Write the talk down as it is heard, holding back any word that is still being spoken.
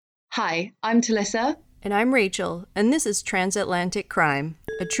Hi, I'm Talissa. And I'm Rachel, and this is Transatlantic Crime,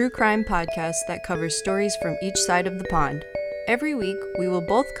 a true crime podcast that covers stories from each side of the pond. Every week, we will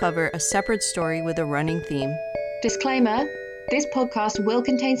both cover a separate story with a running theme. Disclaimer, this podcast will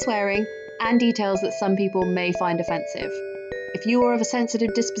contain swearing and details that some people may find offensive. If you are of a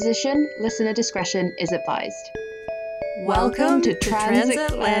sensitive disposition, listener discretion is advised. Welcome to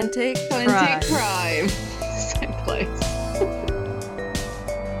Transatlantic Crime. So close.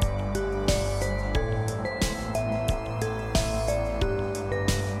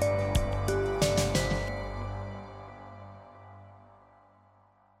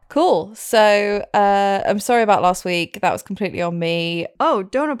 Cool. So I'm sorry about last week. That was completely on me. Oh,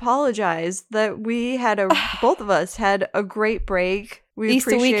 don't apologize. That we had both of us had a great break. We Easter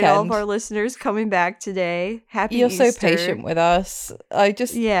appreciate weekend. all of our listeners coming back today. Happy You're Easter. so patient with us. I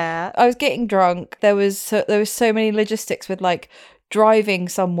was getting drunk. There was so many logistics with like driving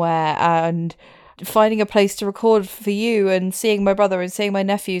somewhere and finding a place to record for you and seeing my brother and seeing my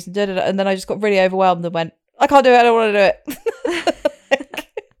nephews and da-da-da. And then I just got really overwhelmed and went, I can't do it. I don't want to do it.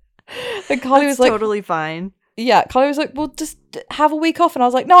 And Carly was like, totally fine. Yeah, Carly was like, well, just have a week off. And I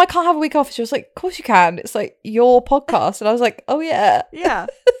was like, no, I can't have a week off. She was like, of course you can. It's like your podcast. And I was like, oh, yeah. Yeah.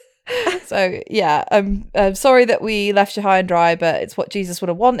 So, yeah, I'm sorry that we left you high and dry, but it's what Jesus would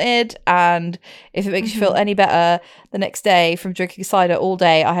have wanted. And if it makes you feel any better, the next day from drinking cider all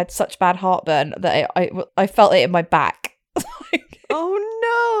day, I had such bad heartburn that I felt it in my back. Oh,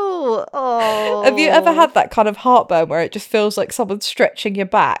 no. Oh. Have you ever had that kind of heartburn where it just feels like someone's stretching your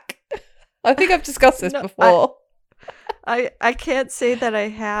back? I think I've discussed this before. I can't say that I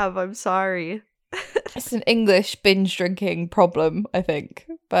have. I'm sorry. It's an English binge drinking problem, I think.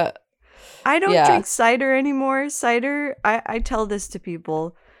 But I don't drink cider anymore. Cider, I tell this to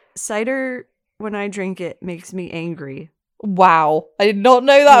people. Cider, when I drink it, makes me angry. Wow. I did not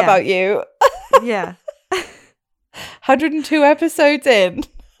know that about you. Yeah. 102 episodes in.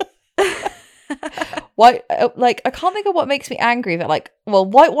 Why? Like, I can't think of what makes me angry. That like, well,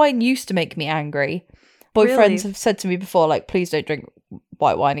 white wine used to make me angry. Boyfriends have said to me before, like, please don't drink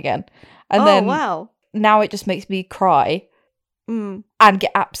white wine again. And then now it just makes me cry and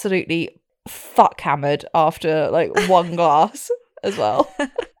get absolutely fuck hammered after like one glass as well.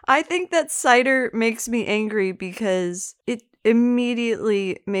 I think that cider makes me angry because it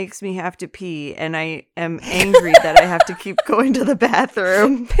immediately makes me have to pee, and I am angry that I have to keep going to the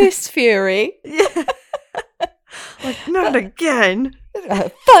bathroom. Piss fury. Yeah. Like, not again.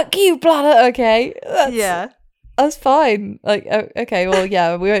 Fuck you, bladder. Okay. That's fine. Like, okay, well,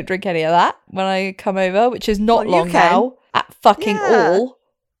 yeah, we won't drink any of that when I come over, which is not long now at fucking all.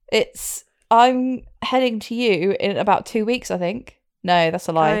 I'm heading to you in about 2 weeks, I think. No, that's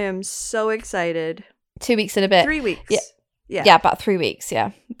a lie. I am so excited. 2 weeks and a bit. 3 weeks. Yeah, about 3 weeks,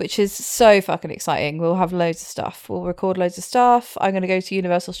 yeah. Which is so fucking exciting. We'll have loads of stuff. We'll record loads of stuff. I'm going to go to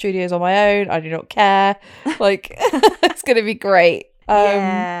Universal Studios on my own. I do not care. Like, it's going to be great.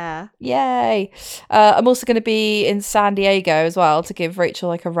 Yeah. Yay. I'm also going to be in San Diego as well to give Rachel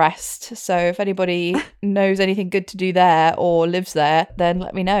like a rest. So if anybody knows anything good to do there or lives there, then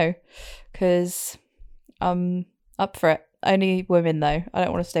let me know. Because I'm up for it. Only women though. I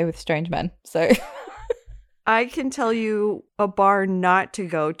don't want to stay with strange men. So... I can tell you a bar not to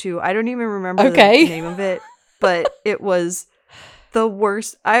go to. I don't even remember the name of it, but it was the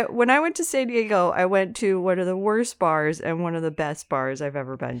worst. When I went to San Diego, I went to one of the worst bars and one of the best bars I've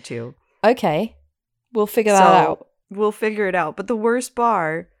ever been to. Okay. We'll figure that out. We'll figure it out. But the worst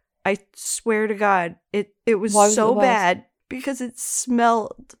bar, I swear to God, it was so bad because it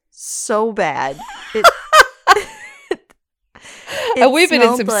smelled so bad. And we've been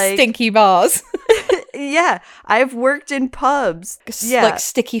in some stinky bars. Yeah, I've worked in pubs. Yeah, like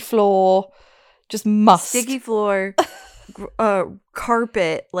sticky floor, just must. Sticky floor,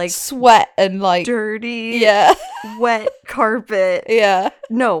 carpet, like sweat and like dirty, wet carpet. Yeah,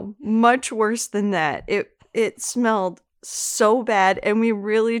 no, much worse than that. It smelled so bad, and we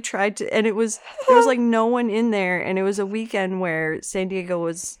really tried to. And there was like no one in there, and it was a weekend where San Diego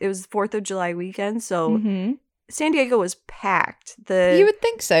was. It was 4th of July weekend, so San Diego was packed. You would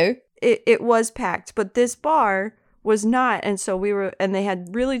think so. It was packed, but this bar was not, and so and they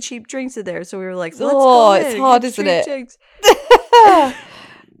had really cheap drinks in there, so we were like, let's go in. It's hard, isn't it?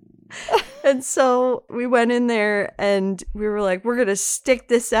 And so we went in there, and we were like, we're gonna stick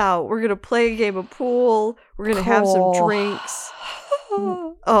this out. We're gonna play a game of pool. We're gonna have some drinks.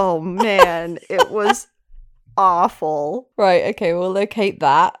 Oh man, it was awful. Right, okay, we'll locate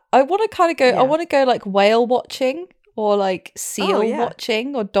that. I want to kind of go. I want to go like whale watching. Or like seal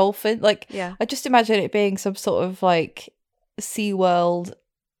watching or dolphin. Like, I just imagine it being some sort of like SeaWorld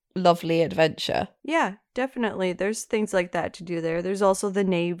lovely adventure. Yeah, definitely. There's things like that to do there. There's also the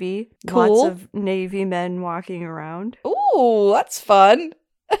Navy. Cool. Lots of Navy men walking around. Ooh, that's fun.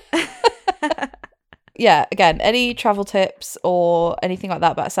 Yeah, again, any travel tips or anything like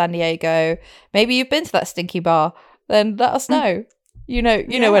that about San Diego, maybe you've been to that stinky bar, then let us know. You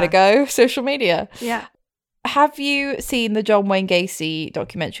know where to go. Social media. Yeah. Have you seen the John Wayne Gacy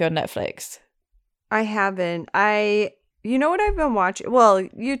documentary on Netflix? I haven't. You know what I've been watching? Well,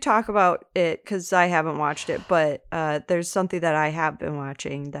 you talk about it because I haven't watched it, but there's something that I have been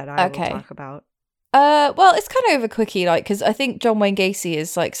watching that I will talk about. Well, it's kind of a quickie, like, because I think John Wayne Gacy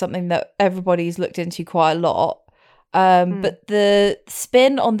is like something that everybody's looked into quite a lot. But the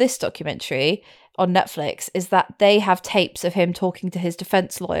spin on this documentary on Netflix is that they have tapes of him talking to his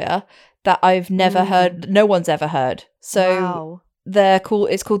defense lawyer that I've never heard. No one's ever heard. So they're cool.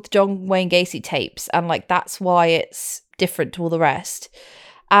 It's called the John Wayne Gacy tapes, and like that's why it's different to all the rest.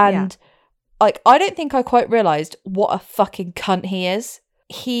 And like, I don't think I quite realized what a fucking cunt he is.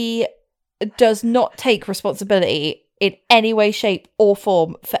 He does not take responsibility in any way, shape, or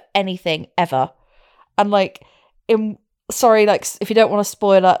form for anything ever. And like, sorry, like, if you don't want a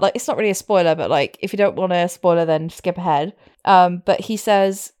spoiler, like, it's not really a spoiler, but like, if you don't want a spoiler, then skip ahead. But he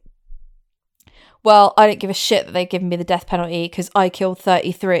says, well, I don't give a shit that they've given me the death penalty because I killed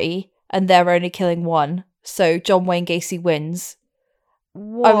 33 and they're only killing 1. So John Wayne Gacy wins.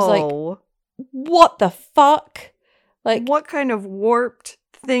 Whoa. I was like, what the fuck? Like, what kind of warped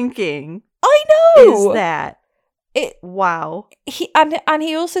thinking? I know. Is that? Wow. He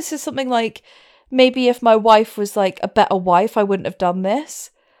also says something like, maybe if my wife was like a better wife, I wouldn't have done this.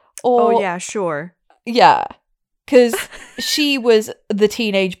 Or, oh yeah, sure. Yeah. Because she was the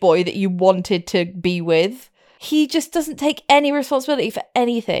teenage boy that you wanted to be with. He just doesn't take any responsibility for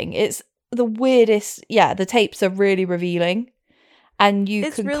anything. It's the weirdest. Yeah, the tapes are really revealing. And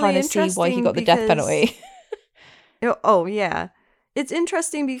you can really kind of see why he got the death penalty. Oh, yeah. It's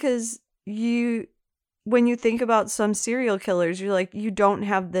interesting because when you think about some serial killers, you're like, you don't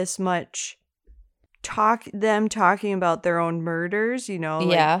have this much them talking about their own murders, you know?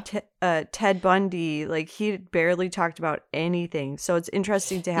 Yeah. Like Ted Bundy, like, he barely talked about anything. So it's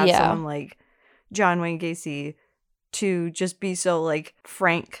interesting to have someone like John Wayne Gacy to just be so, like,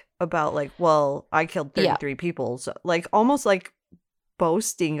 frank about, like, well, I killed 33 people. So, like, almost like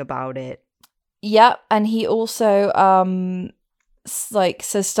boasting about it. Yeah, and he also like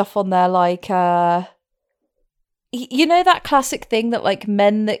says stuff on there like you know that classic thing that like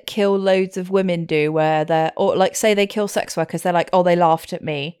men that kill loads of women do, where they're, or like say they kill sex workers, they're like, oh, they laughed at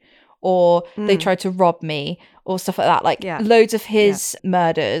me, or they tried to rob me, or stuff like that. Like loads of his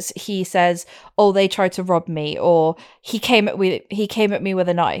murders, he says, oh, they tried to rob me, or he came at me with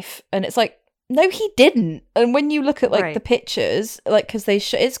a knife, and it's like, no, he didn't. And when you look at like the pictures, like, because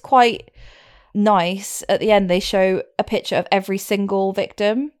it's quite nice at the end, they show a picture of every single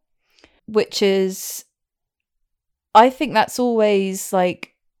victim, which is, I think that's always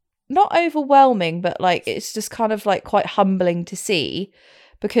like not overwhelming, but like it's just kind of like quite humbling to see,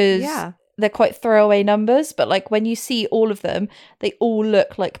 because they're quite throwaway numbers, but like when you see all of them, they all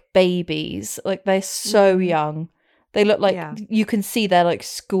look like babies. Like they're so young. They look like you can see they're like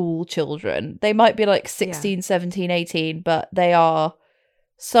school children. They might be like 16, 17, 18, but they are,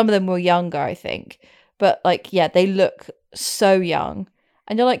 some of them were younger, I think. But like, they look so young.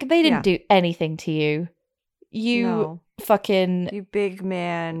 And you're like, they didn't do anything to you. You fucking... You big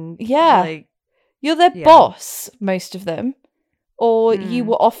man. Yeah. Like, you're their boss, most of them. Or you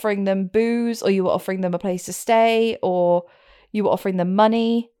were offering them booze, or you were offering them a place to stay, or you were offering them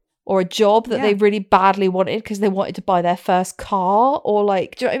money, or a job that they really badly wanted because they wanted to buy their first car, or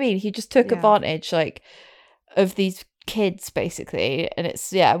like, do you know what I mean? He just took advantage, like, of these kids, basically. And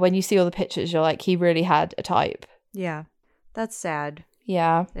it's, when you see all the pictures, you're like, he really had a type. Yeah. That's sad.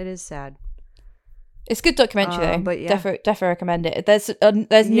 Yeah. It is sad. It's a good documentary though, but definitely recommend it.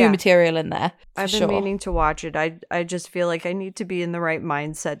 There's new material in there. I've been meaning to watch it. I just feel like I need to be in the right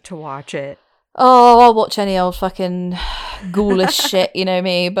mindset to watch it. Oh, I'll watch any old fucking ghoulish shit, you know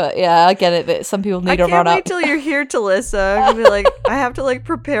me. But yeah, I get it that some people need to run up. I can't wait till you're here, Talissa. I'm gonna be like, I have to like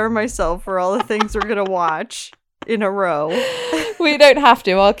prepare myself for all the things we're gonna watch in a row. We don't have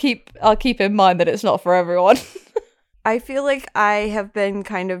to. I'll keep in mind that it's not for everyone. I feel like I have been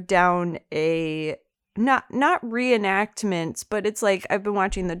kind of down a not reenactments, but it's like I've been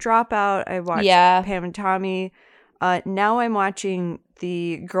watching The Dropout. I watched Pam and Tommy. Now I'm watching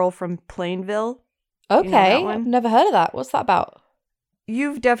The Girl from Plainville. Okay, you know I've never heard of that. What's that about?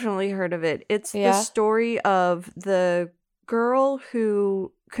 You've definitely heard of it. It's the story of the girl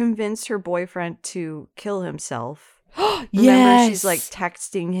who convinced her boyfriend to kill himself. Remember, she's like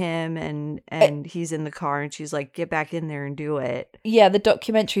texting him and he's in the car and she's like, get back in there and do it. Yeah, the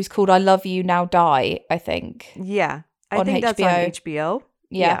documentary's called I Love You, Now Die, I think. Yeah. I think that's on HBO.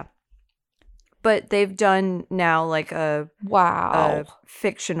 Yeah. But they've done now like a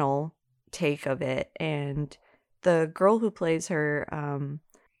fictional take of it. And the girl who plays her,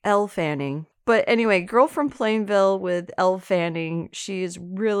 Elle Fanning. But anyway, Girl from Plainville with Elle Fanning, she is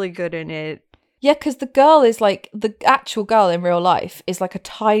really good in it. Yeah, because the girl is like, the actual girl in real life is like a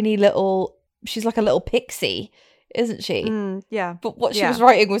tiny little, she's like a little pixie, isn't she? Yeah. But what she was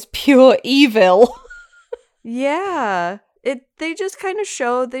writing was pure evil. Yeah. They just kind of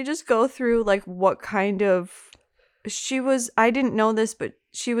show, they just go through like what kind of, I didn't know this, but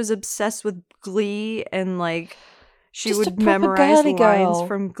she was obsessed with Glee and like, she just would memorize lines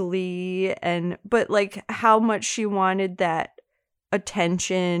from Glee but like how much she wanted that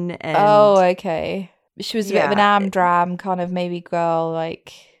attention and okay. She was a bit of an amdram kind of maybe girl,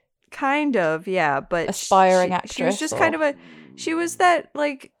 like kind of, yeah, but aspiring actress. She was just kind of she was that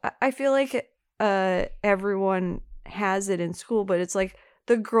like I feel like everyone has it in school, but it's like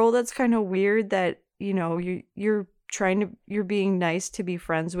the girl that's kind of weird that, you know, you're being nice to be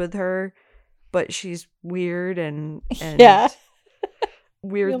friends with her, but she's weird and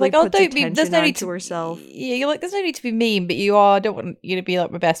weirdly like, puts attention onto herself. Yeah, you're like, there's no need to be mean, but I don't want you to be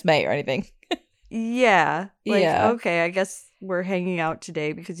like my best mate or anything. Yeah. Like, okay, I guess we're hanging out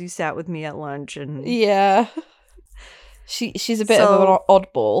today because you sat with me at lunch and yeah. She's a bit of an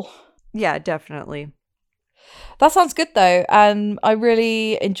oddball. Yeah, definitely. That sounds good though, and I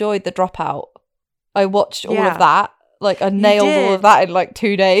really enjoyed The Dropout. I watched all of that. Like I nailed all of that in like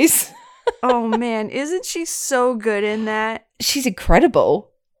 2 days. Oh man, isn't she so good in that? She's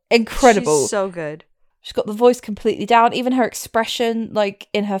incredible. She's so good. She's got the voice completely down, even her expression, like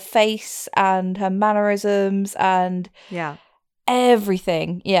in her face and her mannerisms and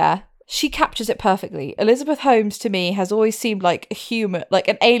everything. Yeah, she captures it perfectly. Elizabeth Holmes to me has always seemed like a human, like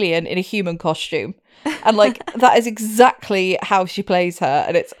an alien in a human costume, and like that is exactly how she plays her,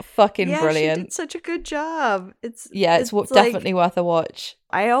 and it's fucking brilliant. She did such a good job. It's definitely worth a watch.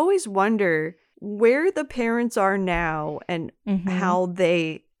 I always wonder where the parents are now and how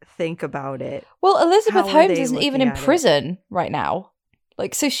they think about it. Well, Elizabeth Holmes isn't even in prison right now.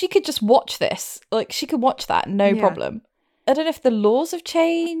 Like, so she could just watch this. Like, she could watch that, no problem. I don't know if the laws have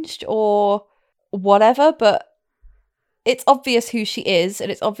changed or whatever, but it's obvious who she is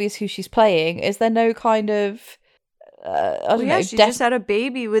and it's obvious who she's playing. Is there no kind of, I don't know. She just had a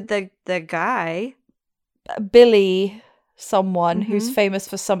baby with the guy. Billy someone who's famous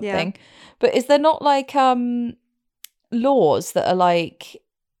for something. But is there not like laws that are like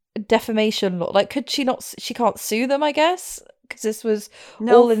defamation law? Like, could she can't sue them, I guess, because this was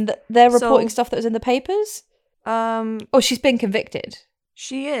all in they're reporting stuff that was in the papers. She's been convicted.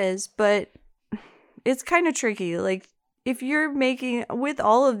 She is, but it's kind of tricky. Like, if you're making with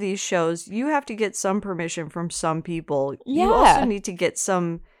all of these shows, you have to get some permission from some people. You also need to get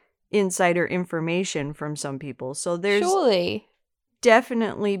some insider information from some people. So there's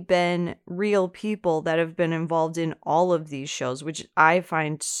definitely been real people that have been involved in all of these shows, which I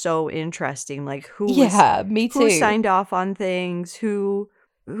find so interesting. Like me too. Who signed off on things, who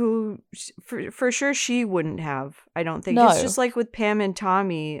for sure she wouldn't have. I don't think. It's just like with Pam and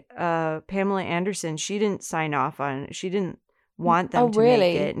Tommy, Pamela Anderson, she didn't sign off on it. She didn't want them to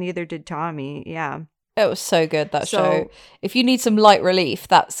make it. Neither did Tommy. Yeah. It was so good, that show. If you need some light relief,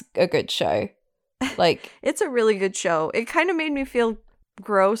 that's a good show. Like, it's a really good show. It kind of made me feel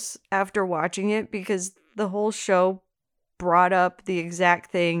gross after watching it because the whole show brought up the exact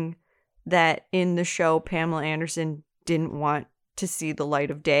thing that in the show Pamela Anderson didn't want to see the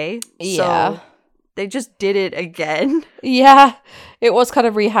light of day. Yeah. So they just did it again. Yeah. It was kind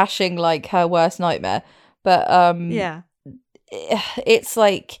of rehashing like her worst nightmare. But it's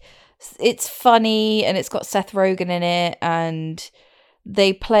like, it's funny and it's got Seth Rogen in it, and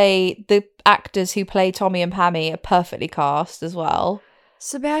the actors who play Tommy and Pammy are perfectly cast as well.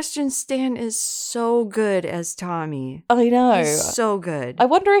 Sebastian Stan is so good as Tommy. I know. He's so good. I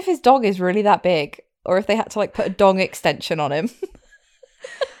wonder if his dog is really that big, or if they had to like put a dong extension on him.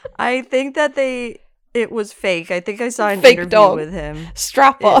 I think that it was fake. I think I saw an interview dog with him.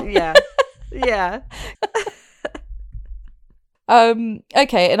 Strap on. Yeah.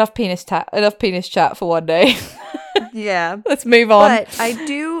 Okay, enough penis chat for one day. Yeah. Let's move on. But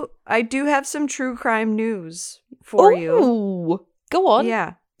I do have some true crime news for you. Go on.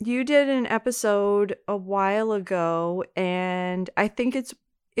 Yeah. You did an episode a while ago, and I think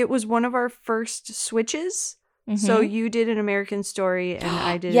it was one of our first switches. So you did an American story and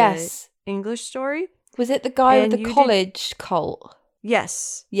I did an English story. Was it the guy with the college cult?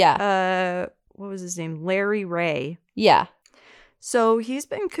 Yes. Yeah. What was his name? Larry Ray. Yeah. So he's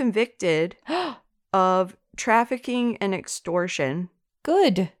been convicted of trafficking and extortion.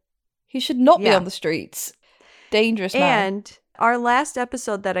 Good. He should not be on the streets. Dangerous man. And our last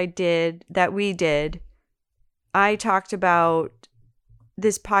episode that we did, I talked about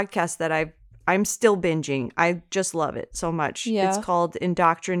this podcast that I'm still binging. I just love it so much. Yeah. It's called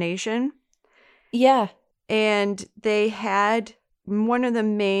Indoctrination. Yeah. And they had one of the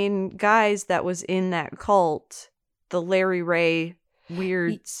main guys that was in that cult, the Larry Ray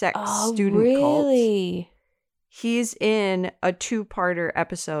weird sex student cult. Really? He's in a 2-parter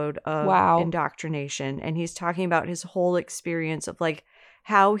episode of Indoctrination, and he's talking about his whole experience of like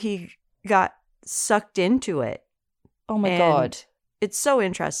how he got sucked into it. Oh my God. It's so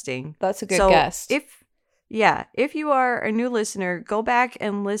interesting. That's a good guess. If you are a new listener, go back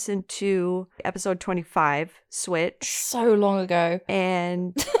and listen to episode 25, Switch. So long ago.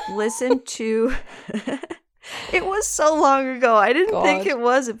 And listen to... It was so long ago. I didn't think it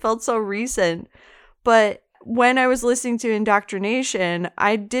was. It felt so recent. But when I was listening to Indoctrination,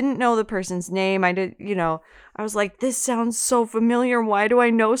 I didn't know the person's name. I was like, this sounds so familiar. Why do I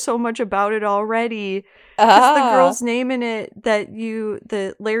know so much about it already? Because the girl's name in it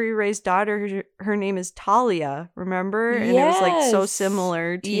the Larry Ray's daughter, her name is Talia, remember? And it was like so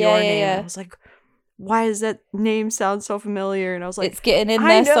similar to your name. Yeah. I was like, why does that name sound so familiar? And I was like, it's getting in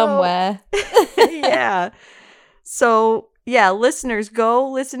there somewhere. Yeah. So, yeah, listeners, go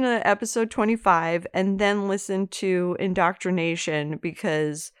listen to episode 25 and then listen to Indoctrination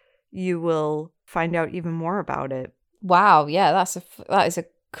because you will find out even more about it. Wow. Yeah,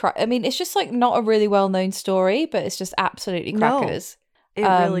 I mean, it's just like not a really well-known story, but it's just absolutely crackers. No,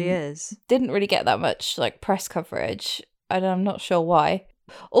 it really is. Didn't really get that much like press coverage, and I'm not sure why.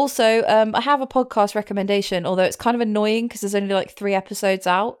 Also, I have a podcast recommendation, although it's kind of annoying because there's only like 3 episodes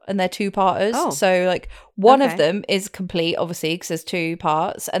out and they're 2-parters. Oh. So like one of them is complete, obviously, because there's 2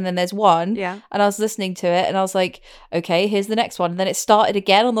 parts, and then there's one. Yeah. And I was listening to it and I was like, okay, here's the next one. And then it started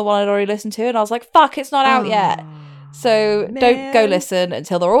again on the one I'd already listened to, and I was like, fuck, it's not out yet. So don't go listen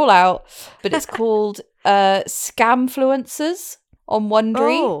until they're all out. But it's called Scamfluencers on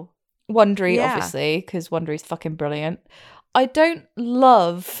Wondery. Oh. Wondery, obviously, because Wondery's fucking brilliant. I don't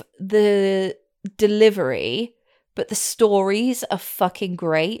love the delivery, but the stories are fucking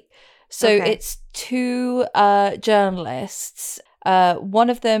great. So it's 2 journalists. One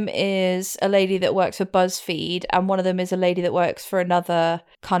of them is a lady that works for BuzzFeed, and one of them is a lady that works for another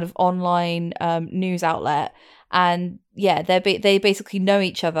kind of online news outlet. And yeah, they basically know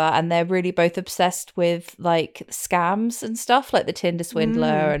each other, and they're really both obsessed with like scams and stuff, like the Tinder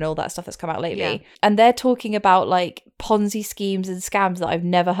swindler and all that stuff that's come out lately. Yeah. And they're talking about like Ponzi schemes and scams that I've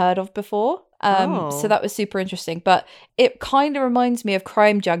never heard of before. So that was super interesting. But it kind of reminds me of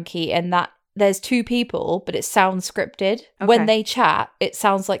Crime Junkie in that there's 2 people, but it sounds scripted. Okay. When they chat, it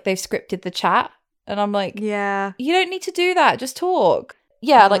sounds like they've scripted the chat. And I'm like, yeah, you don't need to do that. Just talk.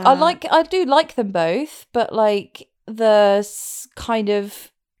 Yeah, like I do like them both, but like the kind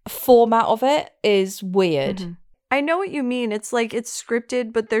of format of it is weird. Mm-hmm. I know what you mean. It's like it's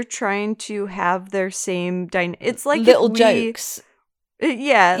scripted, but they're trying to have their same it's like little jokes.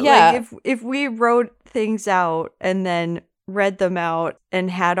 Yeah, like if we wrote things out and then read them out and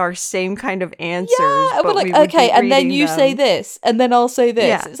had our same kind of answers. Yeah, but like, okay, and then you say this, and then I'll say this.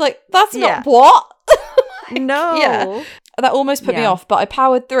 Yeah. It's like, that's not what? No. Yeah. That almost put me off, but I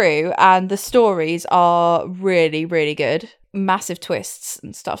powered through, and the stories are really, really good. Massive twists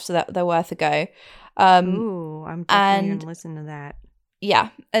and stuff, so that they're worth a go. Ooh, I'm definitely going to listen to that. Yeah,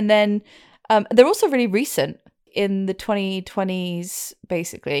 and then they're also really recent in the 2020s,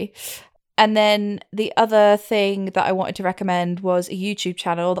 basically. And then the other thing that I wanted to recommend was a YouTube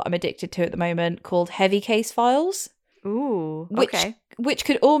channel that I'm addicted to at the moment called Heavy Case Files. Ooh, which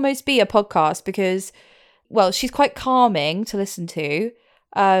could almost be a podcast because, well, she's quite calming to listen to.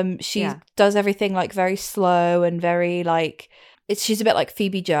 She does everything like very slow and very like she's a bit like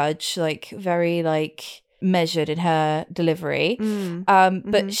Phoebe Judge, like very like measured in her delivery.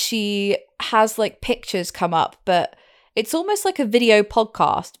 But she has like pictures come up, but it's almost like a video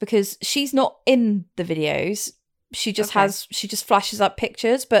podcast because she's not in the videos. She just she just flashes up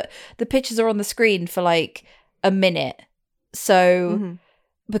pictures, but the pictures are on the screen for like a minute. So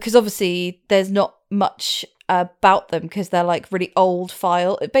because obviously there's not much about them because they're like really old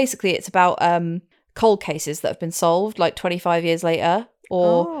file. Basically, it's about cold cases that have been solved like 25 years later,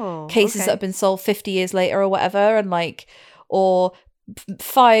 or cases that have been solved 50 years later or whatever, and like, or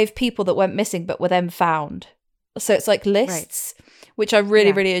 5 people that went missing but were then found. So it's like lists, which I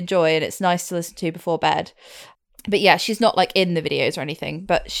really, really enjoy, and it's nice to listen to before bed. But yeah, she's not like in the videos or anything,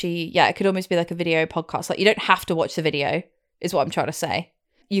 but it could almost be like a video podcast. Like, you don't have to watch the video, is what I'm trying to say.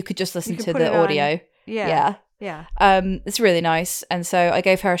 You could just listen to the audio. Yeah. It's really nice. And so I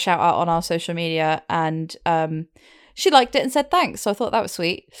gave her a shout out on our social media, and she liked it and said thanks. So I thought that was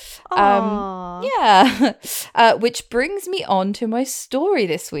sweet. Which brings me on to my story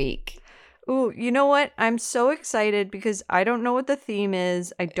this week. Ooh, you know what? I'm so excited because I don't know what the theme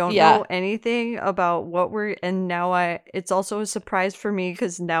is. I don't know anything about what it's also a surprise for me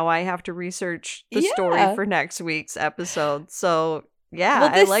because now I have to research the story for next week's episode. So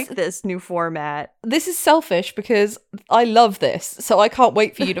I like this new format. This is selfish because I love this. So I can't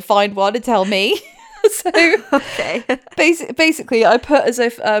wait for you to find one and tell me. So okay. Basically, I put as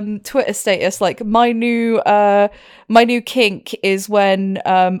a Twitter status like my new kink is when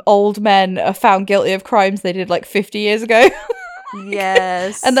old men are found guilty of crimes they did like 50 years ago.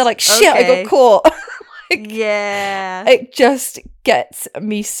 Yes. And they're like, shit, I got caught. It just gets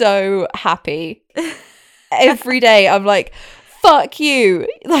me so happy. Every day I'm like, fuck you.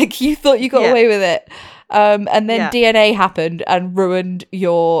 Like, you thought you got away with it. And then DNA happened and ruined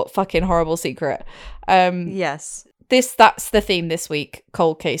your fucking horrible secret. Yes. That's the theme this week.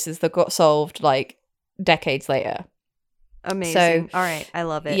 Cold cases that got solved like decades later. Amazing. So, all right. I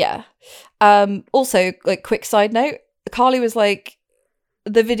love it. Yeah. Also, like, quick side note, Carly was like,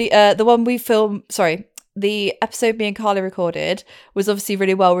 the episode me and Carly recorded was obviously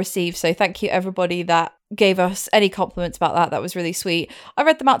really well received. So thank you everybody that gave us any compliments about that. That was really sweet. I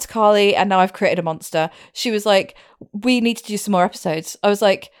read them out to Carly and now I've created a monster. She was like, we need to do some more episodes. I was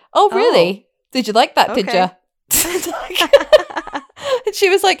like, oh, really? Did you like that? Okay. Did you? And she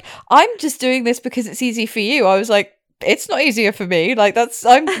was like, I'm just doing this because it's easy for you. I was like, it's not easier for me. Like,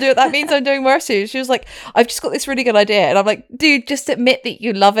 that means I'm doing more episodes. She was like, I've just got this really good idea. And I'm like, dude, just admit that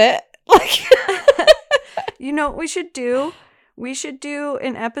you love it. Like, you know what we should do? We should do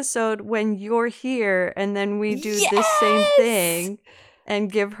an episode when you're here and then we do this same thing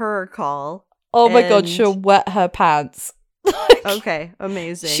and give her a call. Oh my God, she'll wet her pants. Okay,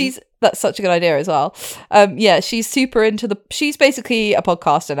 amazing. That's such a good idea as well. She's super she's basically a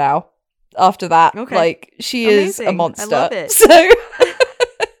podcaster now. After that, like, she is a monster. I love it. So,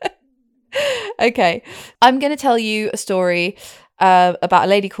 okay, I'm going to tell you a story about a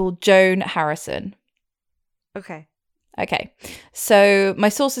lady called Joan Harrison. Okay. So my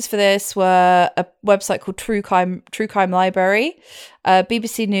sources for this were a website called True Crime Library,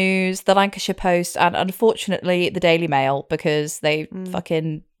 BBC News, the Lancashire Post, and unfortunately the Daily Mail, because they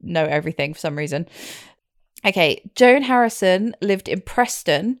fucking know everything for some reason. Okay, Joan Harrison lived in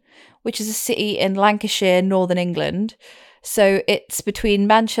Preston, which is a city in Lancashire, northern England. So it's between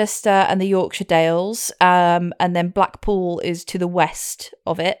Manchester and the Yorkshire Dales, and then Blackpool is to the west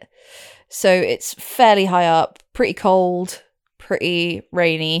of it. So it's fairly high up, pretty cold, pretty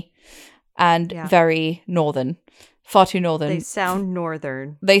rainy, and very northern. Far too northern. They sound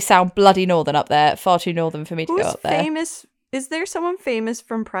northern. They sound bloody northern up there. Far too northern for me to go up there. Famous? Is there someone famous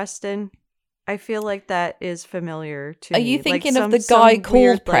from Preston? I feel like that is familiar to me. Are you thinking of the guy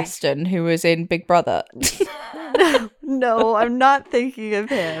called Preston who was in Big Brother? No, I'm not thinking of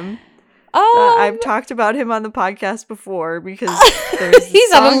him. I've talked about him on the podcast before because there's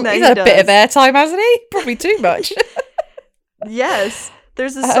he's had a bit of airtime, hasn't he? Probably too much. Yes,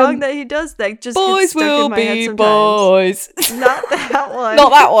 there's a song that he does that just boys gets stuck will in my be head sometimes. Boys. Not that one. Not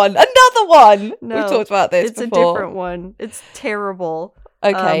that one. Another one. No, we've talked about this. It's before. a different one. It's terrible.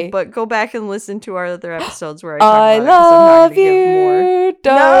 Okay, but go back and listen to our other episodes where I talk about love it, I'm not you.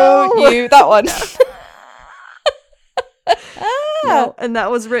 Don't you? That one. No, and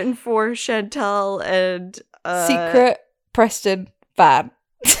that was written for Chantel and Secret Preston fan.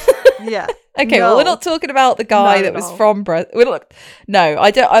 Yeah. Okay, well, we're not talking about the guy that was from No,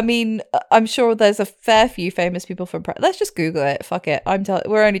 I don't. I mean, I'm sure there's a fair few famous people from Preston. Let's just Google it. Fuck it.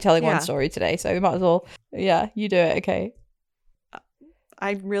 We're only telling one story today, so we might as well. Yeah, you do it. Okay.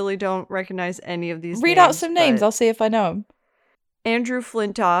 I really don't recognize any of these. Read out some names. I'll see if I know them. Andrew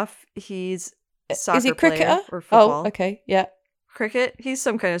Flintoff. He's a soccer Is he a cricketer? player or football. Oh, okay. Yeah. Cricket. He's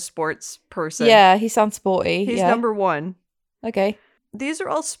some kind of sports person. Yeah, he sounds sporty. He's number one. Okay. These are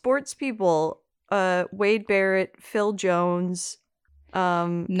all sports people. Wade Barrett, Phil Jones,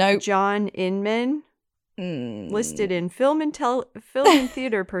 nope. John Inman, listed in film and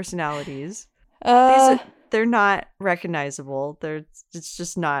theater personalities. They're not recognizable. It's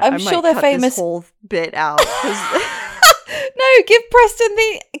just not. I'm sure they're famous. This whole bit out. No, give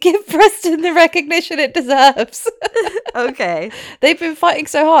Preston the recognition it deserves. Okay. They've been fighting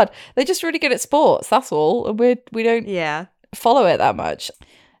so hard. They're just really good at sports. That's all. And we don't. Yeah. follow it that much.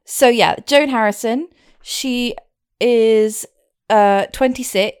 So yeah, Joan Harrison, she is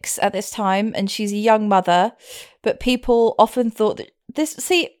 26 at this time, and she's a young mother, but people often thought that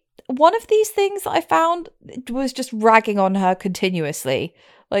one of these things that I found was just ragging on her continuously,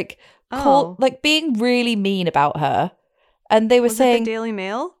 like being really mean about her. And they were saying, it the Daily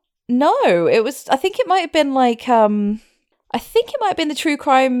Mail? No, it was, I think it might have been like, I think it might have been the True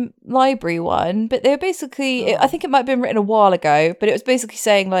Crime Library one, but they were basically, I think it might have been written a while ago, but it was basically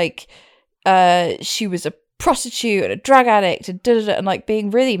saying like, she was a prostitute and a drug addict and like being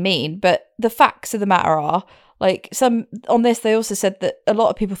really mean. But the facts of the matter are, like, on this, they also said that a lot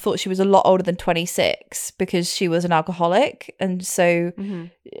of people thought she was a lot older than 26 because she was an alcoholic. And so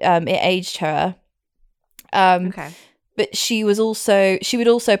it aged her. Okay. But she would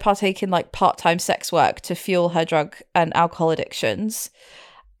also partake in like part-time sex work to fuel her drug and alcohol addictions.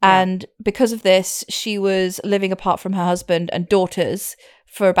 Yeah. And because of this, she was living apart from her husband and daughters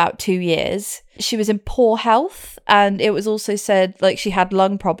for about 2 years. She was in poor health, and it was also said like she had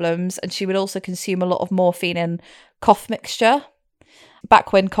lung problems, and she would also consume a lot of morphine and cough mixture.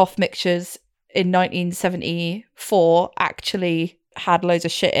 Back when cough mixtures in 1974 actually had loads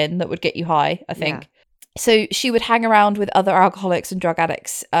of shit in that would get you high, I think. Yeah. So she would hang around with other alcoholics and drug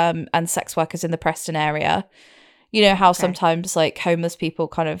addicts and sex workers in the Preston area. You know how sometimes like homeless people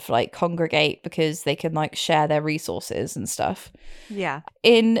kind of like congregate because they can like share their resources and stuff. Yeah.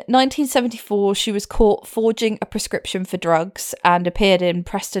 In 1974, she was caught forging a prescription for drugs and appeared in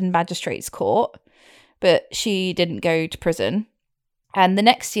Preston Magistrates Court, but she didn't go to prison. And the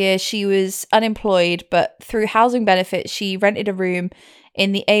next year she was unemployed, but through housing benefits, she rented a room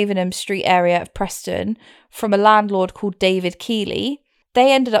in the Avenham Street area of Preston from a landlord called David Keeley.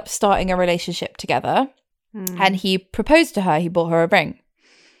 They ended up starting a relationship together, and he proposed to her. He bought her a ring.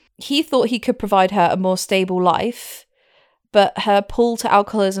 He thought he could provide her a more stable life, but her pull to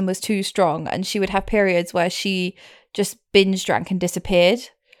alcoholism was too strong, and she would have periods where she just binge drank and disappeared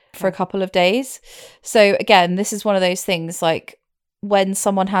for a couple of days. So again, this is one of those things like, when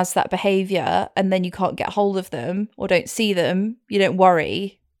someone has that behavior and then you can't get hold of them or don't see them, you don't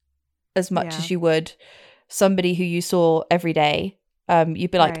worry as much as you would somebody who you saw every day. You'd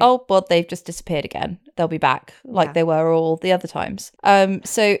be like, oh, well, they've just disappeared again. They'll be back like they were all the other times.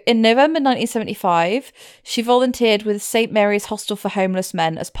 So in November 1975, she volunteered with St. Mary's Hostel for Homeless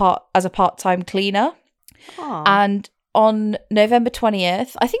Men as a part-time cleaner. Aww. And on November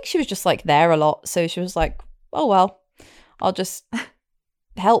 20th, I think she was just like there a lot. So she was like, oh, well, I'll just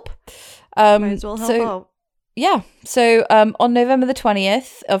help. Might as well help out. Yeah. So on November the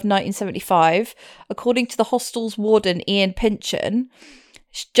 20th of 1975, according to the hostel's warden, Ian Pynchon,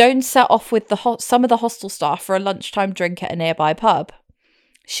 Joan set off with some of the hostel staff for a lunchtime drink at a nearby pub.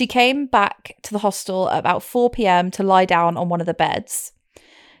 She came back to the hostel at about 4 p.m. to lie down on one of the beds.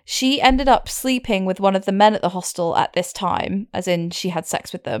 She ended up sleeping with one of the men at the hostel at this time, as in she had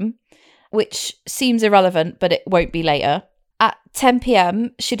sex with them, which seems irrelevant, but it won't be later. At 10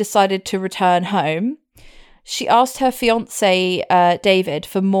 p.m, she decided to return home. She asked her fiancé, David,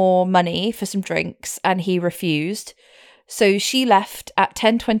 for more money for some drinks, and he refused. So she left at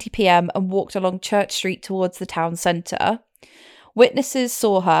 10:20 p.m. and walked along Church Street towards the town centre. Witnesses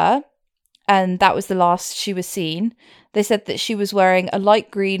saw her, and that was the last she was seen. They said that she was wearing a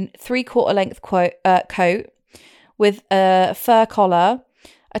light green 3/4 length coat with a fur collar,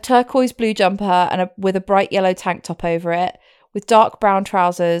 a turquoise blue jumper, and with a bright yellow tank top over it, with dark brown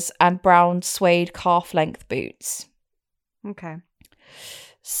trousers and brown suede calf-length boots. Okay.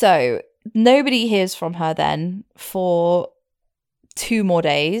 So nobody hears from her then for 2 more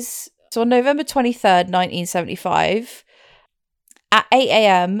days. So on November 23rd, 1975, at 8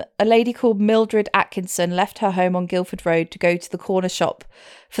 a.m, a lady called Mildred Atkinson left her home on Guildford Road to go to the corner shop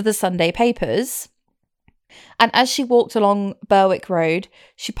for the Sunday papers. And as she walked along Berwick Road,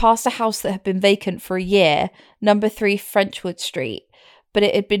 she passed a house that had been vacant for a year, number 3 Frenchwood Street, but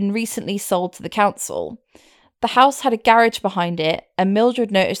it had been recently sold to the council. The house had a garage behind it, and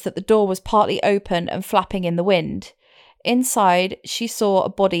Mildred noticed that the door was partly open and flapping in the wind. Inside, she saw a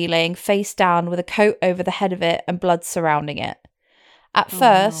body laying face down with a coat over the head of it and blood surrounding it. At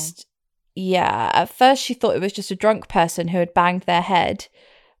first she thought it was just a drunk person who had banged their head,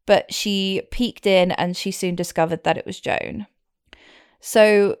 but she peeked in and she soon discovered that it was Joan.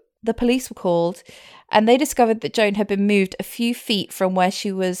 So the police were called, and they discovered that Joan had been moved a few feet from where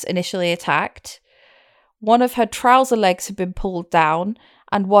she was initially attacked. One of her trouser legs had been pulled down,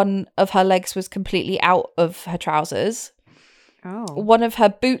 and one of her legs was completely out of her trousers. Oh. One of her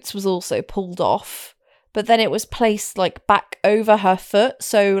boots was also pulled off, but then it was placed like back over her foot.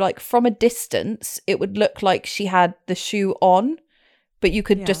 So like from a distance, it would look like she had the shoe on, but you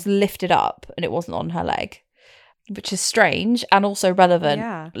could just lift it up and it wasn't on her leg, which is strange and also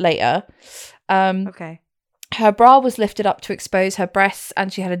relevant later. Okay. Her bra was lifted up to expose her breasts,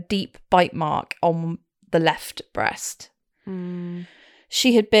 and she had a deep bite mark on the left breast.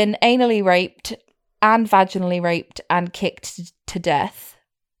 She had been anally raped and vaginally raped and kicked to death.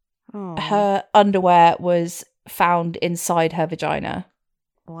 Oh. Her underwear was found inside her vagina.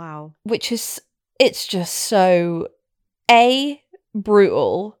 Wow. Which is, it's just so, A,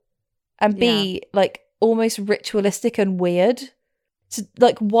 brutal, and B, like, almost ritualistic and weird. So,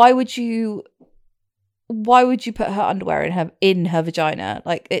 like, why would you put her underwear in her vagina?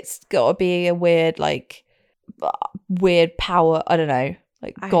 Like, it's gotta be a weird, like, weird power. I don't know.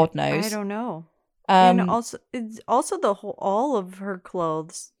 Like, God knows. I don't know. And also, it's also all of her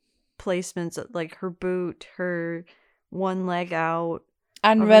clothes placements, like her boot, her one leg out,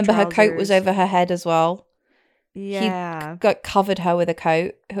 and remember her coat was over her head as well. Yeah, he got covered her with a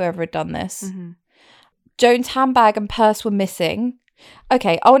coat. Whoever had done this. Joan's handbag and purse were missing.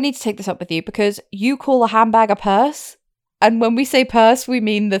 Okay, I would need to take this up with you because you call a handbag a purse, and when we say purse, we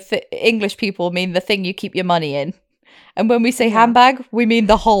mean English people mean the thing you keep your money in, and when we say handbag, we mean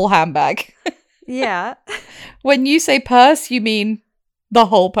the whole handbag. Yeah. When you say purse, you mean the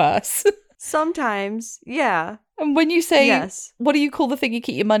whole purse. Sometimes, yeah. And when you say, what do you call the thing you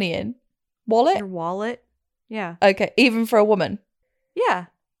keep your money in? Wallet? Your wallet. Yeah. Okay, even for a woman. Yeah.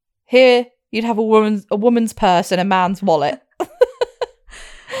 Here, you'd have a woman's purse and a man's wallet.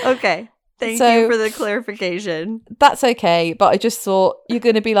 Okay. Thank you for the clarification. That's okay, but I just thought you're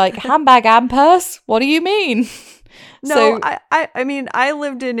going to be like, handbag and purse? What do you mean? No, I mean, I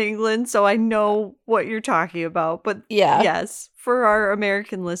lived in England, so I know what you're talking about. But yes, for our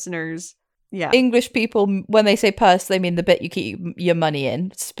American listeners, English people, when they say purse, they mean the bit you keep your money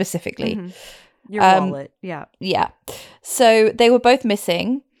in, specifically. Your wallet, yeah. So they were both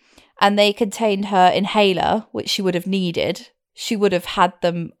missing, and they contained her inhaler, which she would have needed. She would have had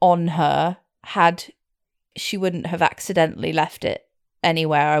them on her she wouldn't have accidentally left it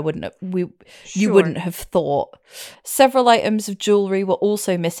anywhere. You wouldn't have thought. Several items of jewelry were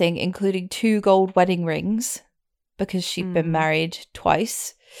also missing, including 2 gold wedding rings because she'd been married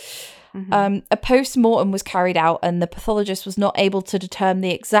twice. A post-mortem was carried out, and the pathologist was not able to determine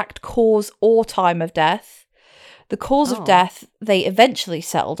the exact cause or time of death. The cause of death they eventually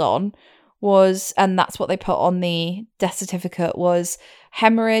settled on was, and that's what they put on the death certificate, was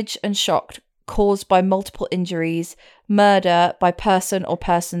hemorrhage and shock caused by multiple injuries, murder by person or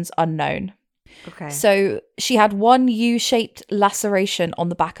persons unknown. Okay. So she had 1 U-shaped laceration on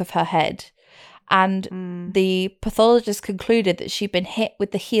the back of her head, and the pathologist concluded that she'd been hit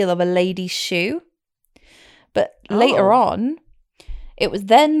with the heel of a lady's shoe. But later on, it was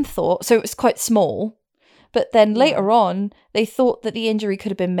then thought, so it was quite small, but then later on, they thought that the injury could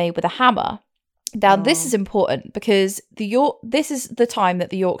have been made with a hammer. Now, this is important because this is the time that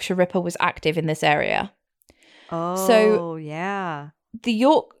the Yorkshire Ripper was active in this area. Oh, so, yeah. The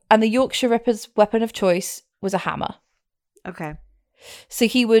Yorkshire Ripper's weapon of choice was a hammer. Okay. So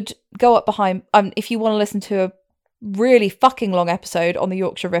he would go up behind, if you want to listen to a really fucking long episode on the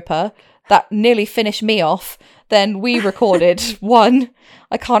Yorkshire Ripper that nearly finished me off, then we recorded one.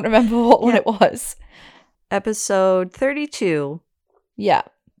 I can't remember what one it was. Episode 32. Yeah,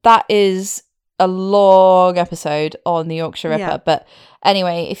 that is a long episode on the Yorkshire Ripper. Yeah. But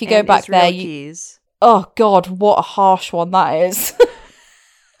anyway, if you go back there, oh God, what a harsh one that is.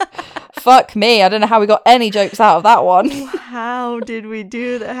 Fuck me, I don't know how we got any jokes out of that one. How did we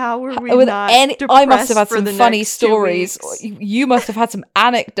do that? How were we I must have had some funny stories. You must have had some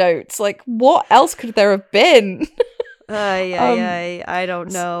anecdotes. Like, what else could there have been? I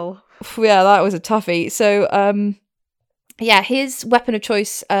don't know. Yeah, that was a toughie. So, his weapon of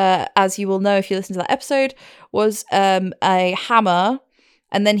choice, as you will know if you listen to that episode, was a hammer,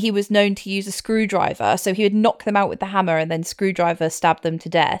 and then he was known to use a screwdriver. So he would knock them out with the hammer and then screwdriver stab them to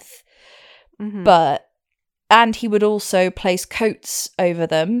death. And he would also place coats over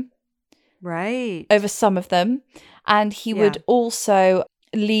them. Right. Over some of them. And he would also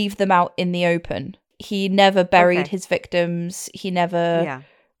leave them out in the open. He never buried his victims. He never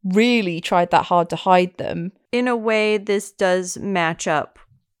really tried that hard to hide them. In a way, this does match up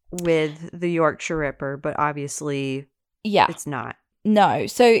with the Yorkshire Ripper, but obviously it's not. No.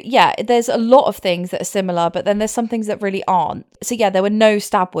 So, there's a lot of things that are similar, but then there's some things that really aren't. So, there were no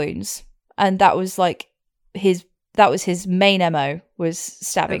stab wounds. And that was like his main MO, was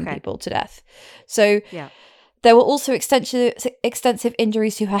stabbing people to death. So There were also extensive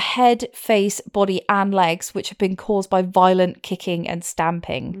injuries to her head, face, body, and legs, which had been caused by violent kicking and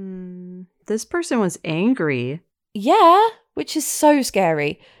stamping. This person was angry. Yeah, which is so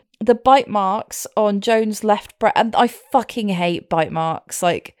scary. The bite marks on Joan's left breast, and I fucking hate bite marks.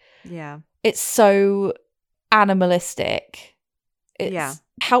 Like, yeah, it's so animalistic. It's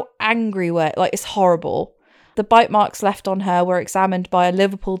how angry we're, like, it's horrible. The bite marks left on her were examined by a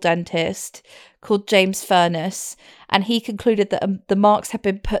Liverpool dentist called James Furness, and he concluded that the marks had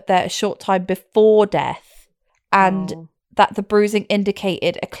been put there a short time before death, and that the bruising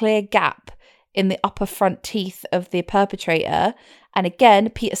indicated a clear gap in the upper front teeth of the perpetrator. And again,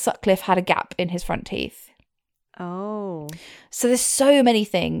 Peter Sutcliffe had a gap in his front teeth. Oh. So there's so many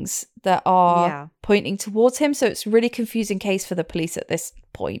things that are pointing towards him. So it's a really confusing case for the police at this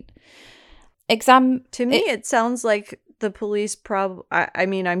point. To me, it sounds like the police I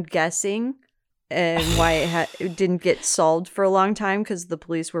mean, I'm guessing, and why it didn't get solved for a long time, because the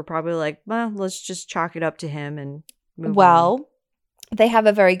police were probably like, well, let's just chalk it up to him and move on. They have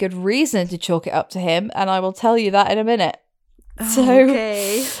a very good reason to chalk it up to him, and I will tell you that in a minute.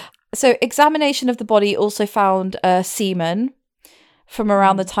 So examination of the body also found semen from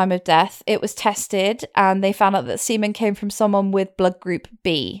around the time of death. It was tested, and they found out that semen came from someone with blood group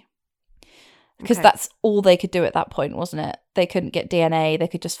B. Because that's all they could do at that point, wasn't it? They couldn't get DNA. They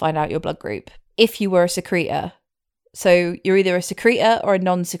could just find out your blood group if you were a secretor. So you're either a secretor or a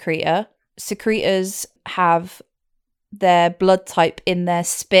non-secretor. Secretors have their blood type in their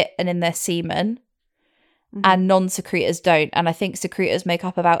spit and in their semen, and non-secretors don't. And I think secretors make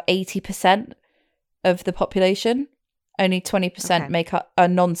up about 80% of the population. Only 20% make up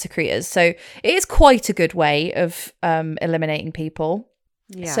non-secretors. So it is quite a good way of eliminating people.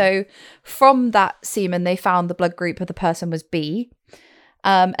 Yeah. So from that semen, they found the blood group of the person was B.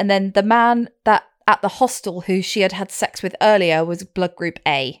 And then the man that at the hostel who she had sex with earlier was blood group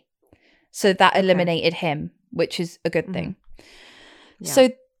A. So that eliminated him, which is a good thing. Yeah. So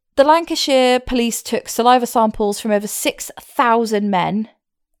the Lancashire police took saliva samples from over 6,000 men,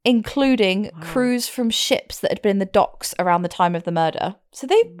 including crews from ships that had been in the docks around the time of the murder. So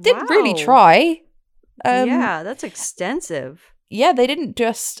they did really try. Yeah, that's extensive. Yeah, they didn't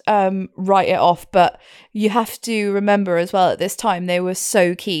just write it off, but you have to remember as well, at this time, they were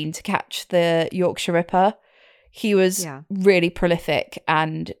so keen to catch the Yorkshire Ripper. He was really prolific,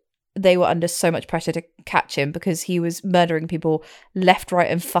 and they were under so much pressure to catch him because he was murdering people left, right,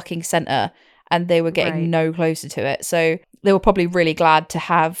 and fucking centre, and they were getting no closer to it. So they were probably really glad to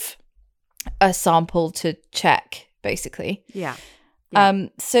have a sample to check, basically. Yeah.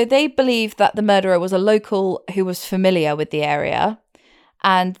 So they believed that the murderer was a local who was familiar with the area.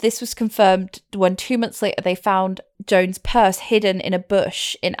 And this was confirmed when 2 months later they found Joan's purse hidden in a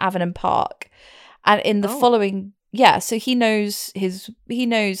bush in Avenham Park. And in the following, so he knows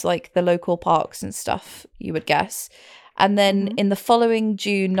like the local parks and stuff, you would guess. And then in the following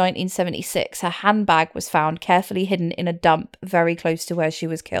June 1976, her handbag was found carefully hidden in a dump very close to where she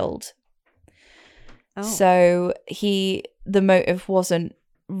was killed. So the motive wasn't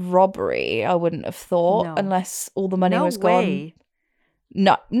robbery, I wouldn't have thought, unless all the money was gone.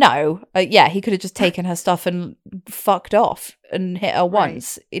 No. He could have just taken her stuff and fucked off and hit her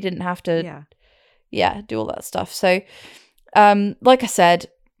once. He didn't have to, do all that stuff. So, like I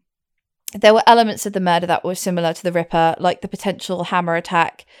said, there were elements of the murder that were similar to the Ripper, like the potential hammer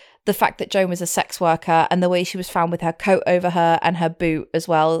attack, the fact that Joan was a sex worker, and the way she was found with her coat over her and her boot as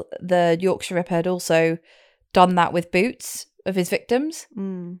well. The Yorkshire Ripper had also done that with boots of his victims,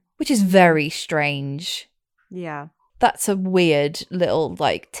 which is very strange. Yeah. That's a weird little,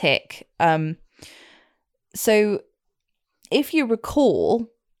 like, tick. So, if you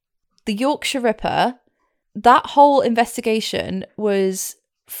recall, the Yorkshire Ripper, that whole investigation was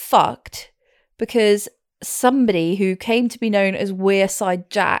fucked because somebody who came to be known as Wearside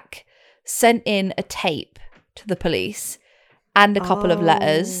Jack sent in a tape to the police and a couple of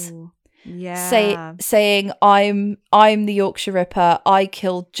letters saying I'm the Yorkshire Ripper, I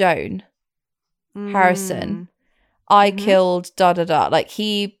killed Joan Harrison, I killed da-da-da. Like,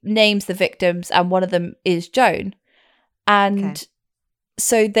 he names the victims and one of them is Joan. And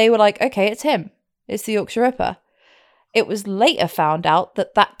so they were like, okay, it's him. It's the Yorkshire Ripper. It was later found out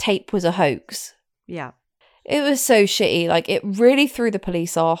that that tape was a hoax. Yeah. It was so shitty. Like, it really threw the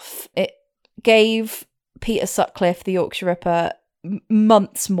police off. It gave Peter Sutcliffe, the Yorkshire Ripper,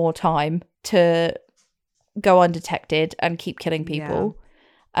 months more time to go undetected and keep killing people.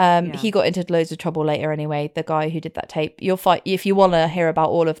 He got into loads of trouble later anyway, the guy who did that tape. You'll find, if you want to hear about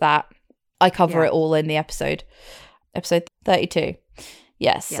all of that, I cover it all in the episode 32.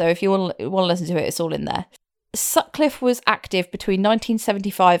 Yes, so if you want to listen to it, it's all in there. Sutcliffe was active between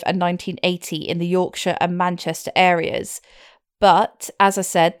 1975 and 1980 in the Yorkshire and Manchester areas. But, as I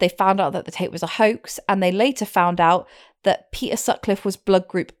said, they found out that the tape was a hoax, and they later found out that Peter Sutcliffe was blood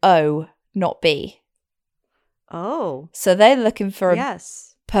group O, not B. Oh. So they're looking for a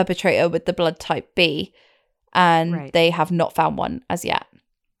perpetrator with the blood type B, and they have not found one as yet.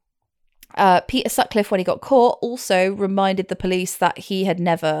 Peter Sutcliffe, when he got caught, also reminded the police that he had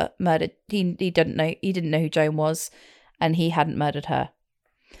never murdered. He didn't know who Joan was, and he hadn't murdered her.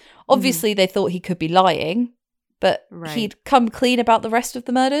 Obviously, they thought he could be lying, but he'd come clean about the rest of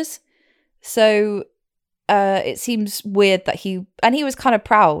the murders. So it seems weird that he was kind of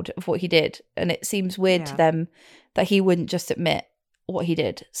proud of what he did, and it seems weird to them that he wouldn't just admit what he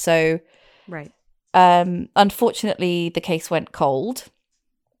did. So, unfortunately, the case went cold.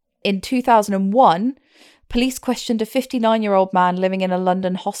 In 2001, police questioned a 59-year-old man living in a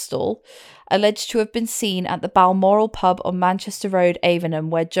London hostel, alleged to have been seen at the Balmoral pub on Manchester Road, Avenham,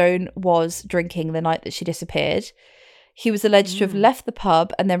 where Joan was drinking the night that she disappeared. He was alleged to have left the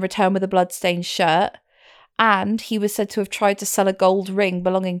pub and then returned with a blood-stained shirt, and he was said to have tried to sell a gold ring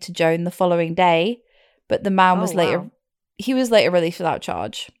belonging to Joan the following day, but the man was later released without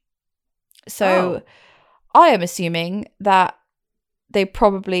charge. So I am assuming that they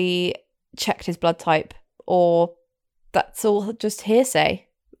probably checked his blood type, or that's all just hearsay,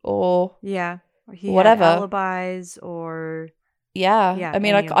 or or he whatever had alibis, or I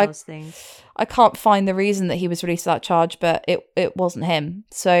mean, I can't find the reason that he was released without charge, but it wasn't him.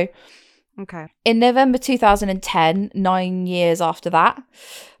 So in November 2010, 9 years after that,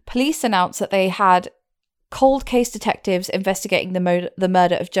 police announced that they had cold case detectives investigating the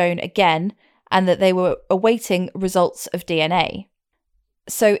murder of Joan again, and that they were awaiting results of DNA.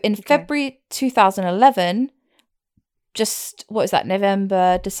 So in February 2011,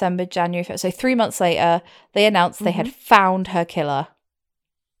 November, December, January, so 3 months later, they announced they had found her killer.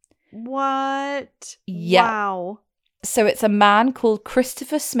 What? Yeah. Wow. So it's a man called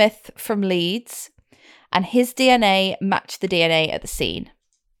Christopher Smith from Leeds, and his DNA matched the DNA at the scene.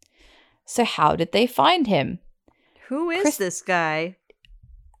 So how did they find him? Who is this guy?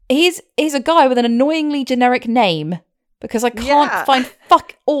 He's a guy with an annoyingly generic name, because I can't find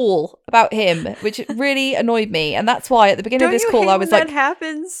fuck all about him, which really annoyed me. And that's why at the beginning of this call, I was like... that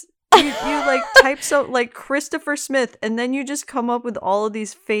happens? You like type so like Christopher Smith, and then you just come up with all of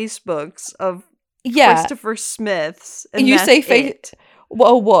these Facebooks of Christopher Smiths. And you say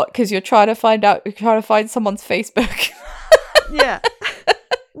well, what? Because you're trying to find someone's Facebook. Yeah.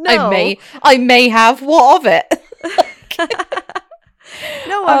 No. I may have. What of it?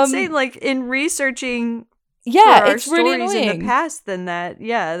 No, I'm saying like in researching it's really annoying in the past than that.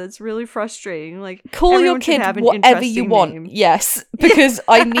 Yeah, that's really frustrating. Like, call your kid whatever you want. Name. Yes, because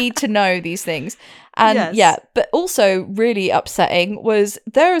I need to know these things. And but also really upsetting was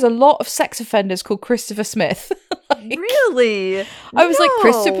there is a lot of sex offenders called Christopher Smith. Really? I was like,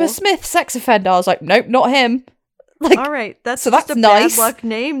 Christopher Smith, sex offender. I was like, nope, not him. Like, all right, that's a nice. Bad luck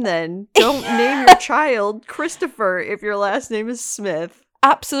name then. Don't name your child Christopher if your last name is Smith.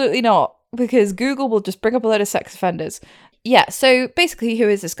 Absolutely not, because Google will just bring up a load of sex offenders. Yeah, so basically, who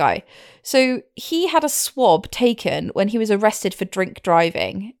is this guy? So he had a swab taken when he was arrested for drink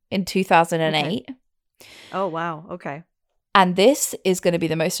driving in 2008. Okay. Oh, wow. Okay. And this is going to be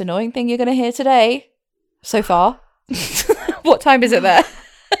the most annoying thing you're going to hear today so far. What time is it there?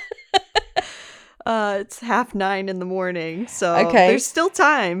 It's 9:30 in the morning, so there's still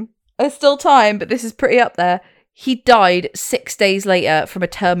time. There's still time, but this is pretty up there. He died 6 days later from a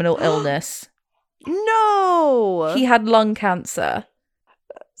terminal illness. No! He had lung cancer.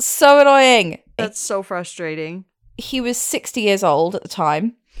 So annoying. That's so frustrating. He was 60 years old at the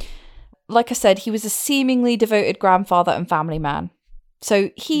time. Like I said, he was a seemingly devoted grandfather and family man. So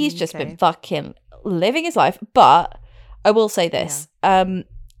he's just been fucking living his life. But I will say this.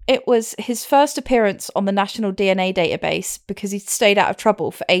 It was his first appearance on the National DNA Database because he'd stayed out of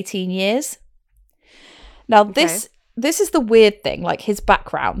trouble for 18 years. Now, this is the weird thing, like his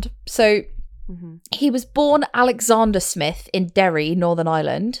background. So he was born Alexander Smith in Derry, Northern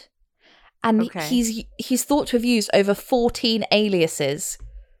Ireland. And he's thought to have used over 14 aliases,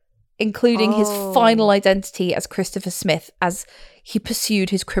 including his final identity as Christopher Smith as he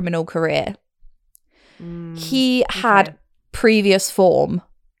pursued his criminal career. He had previous form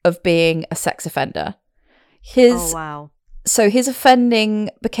of being a sex offender. So his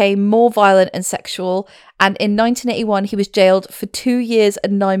offending became more violent and sexual, and in 1981 he was jailed for 2 years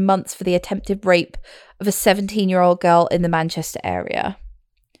and 9 months for the attempted rape of a 17-year-old girl in the Manchester area.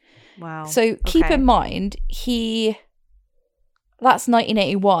 Wow. So keep in mind, that's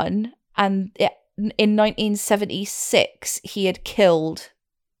 1981, and in 1976 he had killed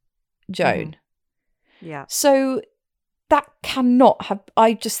Joan. Yeah. So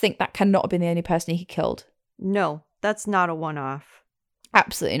I just think that cannot have been the only person he killed. No, that's not a one-off.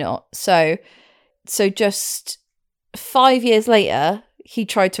 Absolutely not. So just 5 years later, he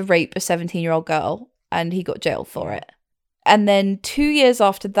tried to rape a 17-year-old girl and he got jailed for it. And then 2 years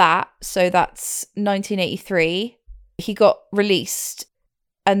after that, so that's 1983, he got released.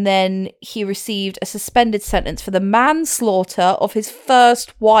 And then he received a suspended sentence for the manslaughter of his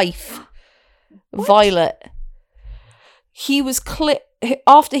first wife, Violet.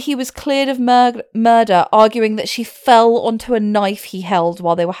 After he was cleared of murder, arguing that she fell onto a knife he held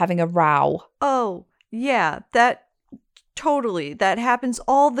while they were having a row. Oh, yeah, that happens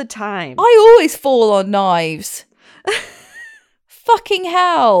all the time. I always fall on knives. Fucking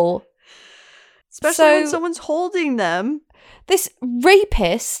hell. Especially when someone's holding them. This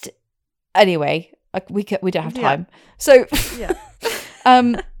rapist, anyway, we don't have time. So,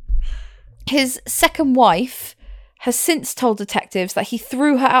 his second wife has since told detectives that he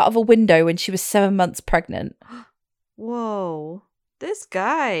threw her out of a window when she was 7 months pregnant. Whoa, this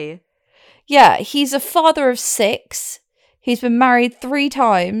guy. Yeah, he's a father of 6. He's been married 3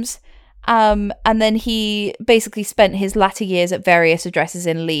 times. And then he basically spent his latter years at various addresses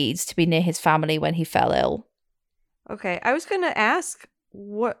in Leeds to be near his family when he fell ill. Okay, I was going to ask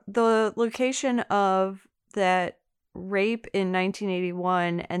what the location of that rape in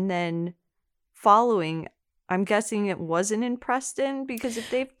 1981 and then following. I'm guessing it wasn't in Preston because if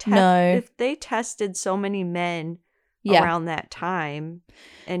they tested so many men around that time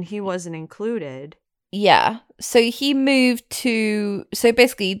and he wasn't included. Yeah. So he moved to... So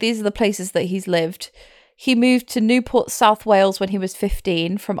basically, these are the places that he's lived. He moved to Newport, South Wales when he was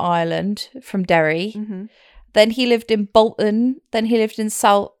 15 from Ireland, from Derry. Mm-hmm. Then he lived in Bolton. Then he lived in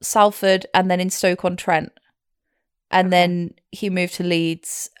Salford and then in Stoke-on-Trent. And then he moved to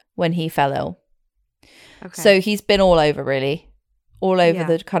Leeds when he fell ill. Okay. So he's been all over, really. All over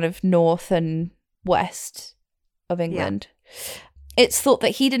the kind of north and west of England. Yeah. It's thought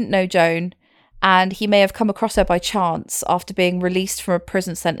that he didn't know Joan and he may have come across her by chance after being released from a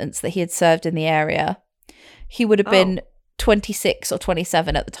prison sentence that he had served in the area. He would have been 26 or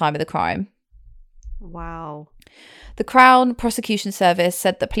 27 at the time of the crime. Wow. The Crown Prosecution Service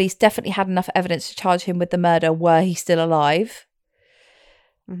said that police definitely had enough evidence to charge him with the murder were he still alive.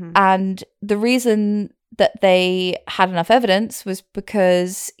 Mm-hmm. And the reason that they had enough evidence was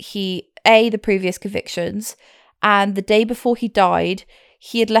because the previous convictions, and the day before he died,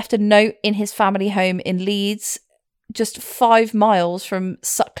 he had left a note in his family home in Leeds, just 5 miles from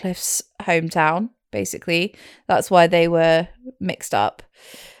Sutcliffe's hometown, basically. That's why they were mixed up.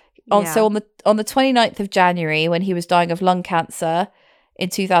 So on the 29th of January, when he was dying of lung cancer in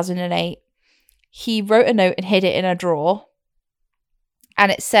 2008, he wrote a note and hid it in a drawer.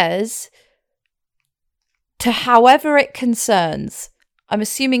 And it says, to however it concerns. I'm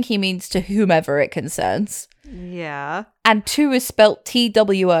assuming he means to whomever it concerns. Yeah. And 2 is spelt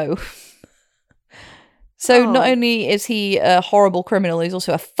TWO. So not only is he a horrible criminal, he's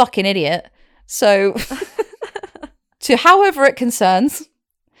also a fucking idiot. So to however it concerns,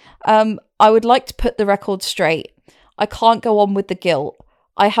 I would like to put the record straight. I can't go on with the guilt.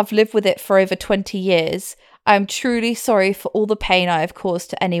 I have lived with it for over 20 years. I am truly sorry for all the pain I have caused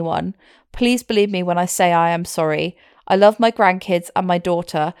to anyone. Please believe me when I say I am sorry. I love my grandkids and my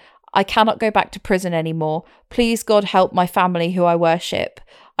daughter. I cannot go back to prison anymore. Please, God, help my family who I worship.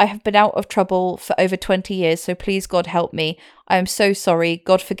 I have been out of trouble for over 20 years, so please, God, help me. I am so sorry.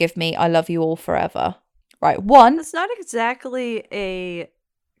 God, forgive me. I love you all forever. Right, 1. It's not exactly a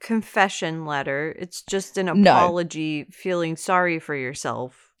confession letter. It's just an apology, feeling sorry for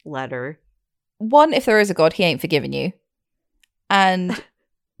yourself letter. 1, if there is a God, he ain't forgiven you. And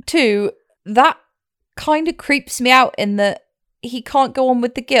 2, that kind of creeps me out in that he can't go on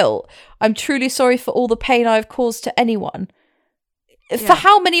with the guilt. I'm truly sorry for all the pain I've caused to anyone. Yeah. For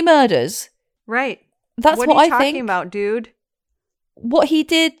how many murders? Right. That's what I think. What are you talking about, dude? What he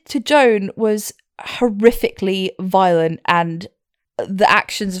did to Joan was horrifically violent, and the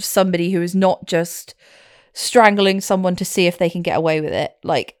actions of somebody who is not just strangling someone to see if they can get away with it.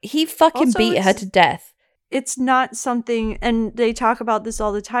 Like, he fucking also, beat her to death. It's not something, and they talk about this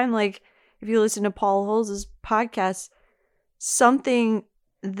all the time, like, if you listen to Paul Holz's podcast, something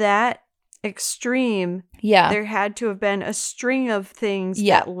that extreme, there had to have been a string of things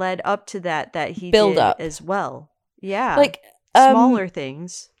that led up to that he build did up as well. Yeah. Like, smaller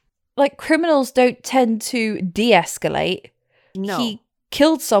things. Like, criminals don't tend to de-escalate. No. He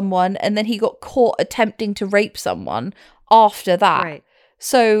killed someone and then he got caught attempting to rape someone after that. Right.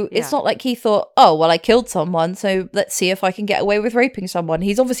 So it's not like he thought, oh, well, I killed someone, so let's see if I can get away with raping someone.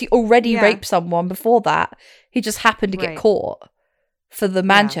 He's obviously already raped someone before that. He just happened to get caught for the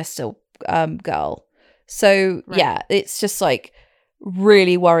Manchester girl. So, yeah, it's just like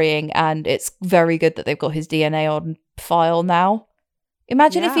really worrying, and it's very good that they've got his DNA on file now.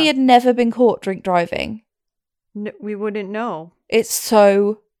 Imagine if he had never been caught drink driving. No, we wouldn't know. This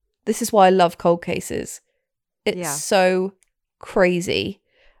is why I love cold cases. It's so crazy.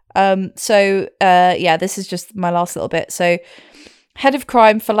 This is just my last little bit. So, head of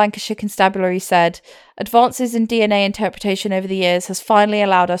crime for Lancashire Constabulary said, advances in DNA interpretation over the years has finally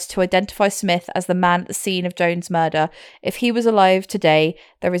allowed us to identify Smith as the man at the scene of Joan's murder. If he was alive today,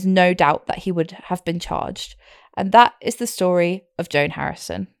 there is no doubt that he would have been charged. And that is the story of Joan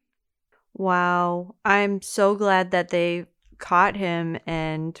Harrison. Wow. I'm so glad that they caught him,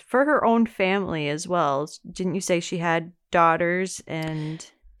 and for her own family as well. Didn't you say she had daughters and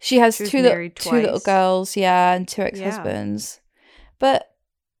she has two little girls, and two ex-husbands. But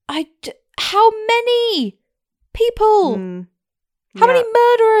how many people? How many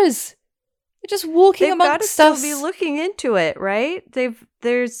murderers? They're just walking amongst us. They've got to still be looking into it, right?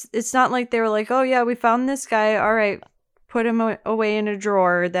 It's not like they were like, oh yeah, we found this guy. All right, put him away in a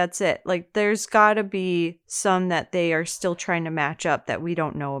drawer. That's it. Like, there's got to be some that they are still trying to match up that we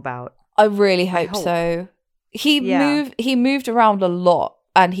don't know about. I really hope so. He moved around a lot,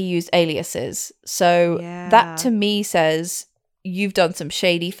 and he used aliases. So that to me says you've done some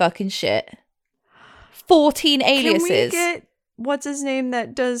shady fucking shit. 14 aliases. Can we get what's his name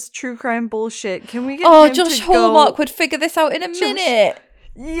that does true crime bullshit? Can we get him Josh to Hallmark would figure this out in a minute.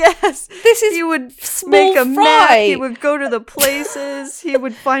 Yes. He would make a map. He would go to the places. He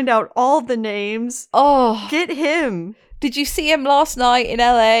would find out all the names. Oh. Get him. Did you see him last night in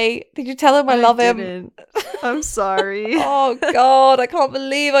LA? Did you tell him I love him? I'm sorry. Oh, God. I can't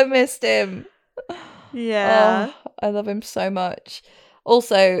believe I missed him. Yeah. Oh, I love him so much.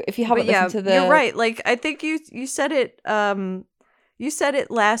 Also, if you haven't listened to the... You're right. Like, I think you said it, you said it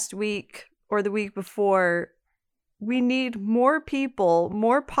last week or the week before. We need more people,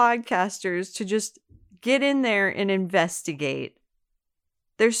 more podcasters to just get in there and investigate.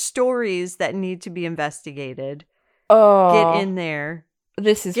 There's stories that need to be investigated. Oh, get in there.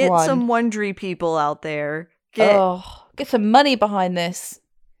 This is get some Wondery people out there. Get some money behind this.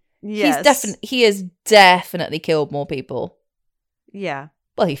 Yes, he has definitely killed more people. Yeah.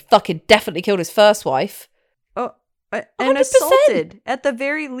 Well, he fucking definitely killed his first wife. Oh, and 100%. Assaulted at the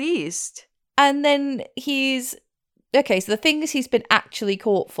very least. And then he's okay. So the things he's been actually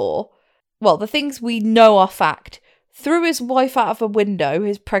caught for, well, the things we know are fact: threw his wife out of a window,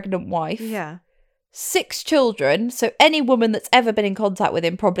 his pregnant wife. Yeah. 6 children, so any woman that's ever been in contact with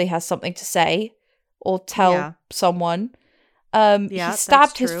him probably has something to say or tell someone. He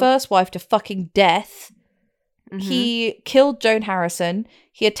stabbed his first wife to fucking death. Mm-hmm. He killed Joan Harrison.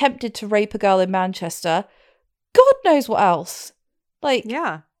 He attempted to rape a girl in Manchester. God knows what else. Like,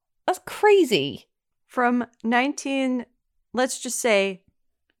 yeah, that's crazy. From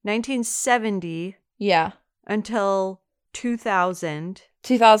 1970 until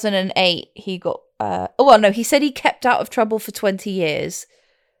 2008 he got he said he kept out of trouble for 20 years.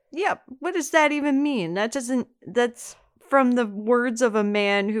 Yeah, what does that even mean? That's from the words of a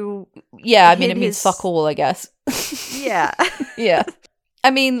man who it means fuck all, I guess. Yeah. Yeah. I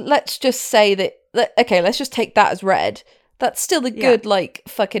mean, let's just say that let's just take that as read. That's still a good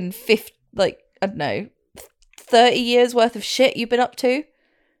fucking 30 years worth of shit you've been up to.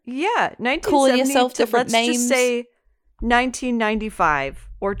 Yeah, 1970 calling yourself different names. Let's just say 1995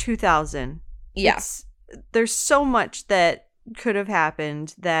 or 2000. Yes. There's so much that could have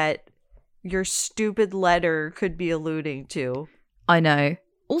happened that your stupid letter could be alluding to. I know.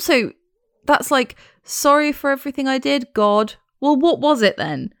 Also, that's like, sorry for everything I did, God. Well, what was it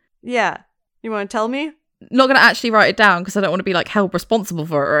then? Yeah. You want to tell me? Not going to actually write it down because I don't want to be like held responsible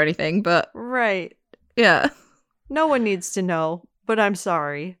for it or anything, but... Right. Yeah. No one needs to know, but I'm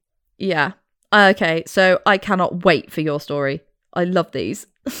sorry. Yeah. Okay, so I cannot wait for your story. I love these.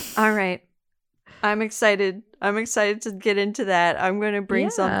 All right. I'm excited. To get into that. I'm going to bring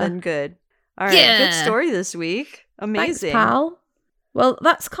something good. All right. Good story this week. Amazing. Thanks, pal. Well,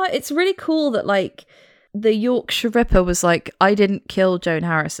 it's really cool that like the Yorkshire Ripper was like, I didn't kill Joan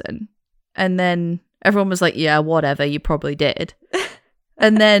Harrison. And then everyone was like, yeah, whatever, you probably did.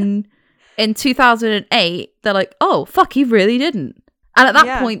 And then in 2008, they're like, oh, fuck, he really didn't. And at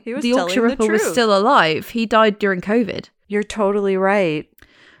that point, the Yorkshire Ripper was still alive. He died during COVID. You're totally right.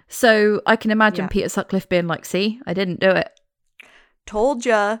 So I can imagine Peter Sutcliffe being like, see, I didn't do it. Told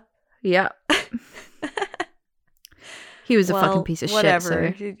ya. Yeah. He was a fucking piece of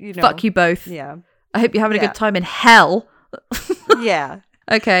whatever, shit. So you know. fuck you both. Yeah. I hope you're having a good time in hell. Yeah.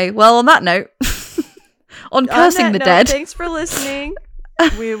 Okay. Well, on that note, on cursing the dead. Thanks for listening.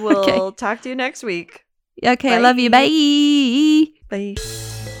 We will talk to you next week. Okay. Bye. I love you. Bye. Bye.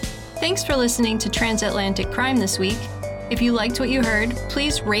 Thanks for listening to Transatlantic Crime this week. If you liked what you heard,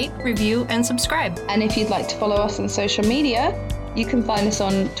 please rate, review, and subscribe. And if you'd like to follow us on social media, you can find us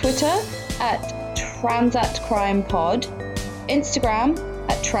on Twitter at TransatCrimePod, Instagram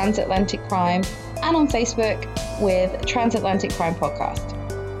at Transatlantic Crime, and on Facebook with Transatlantic Crime Podcast.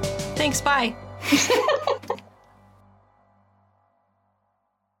 Thanks, bye.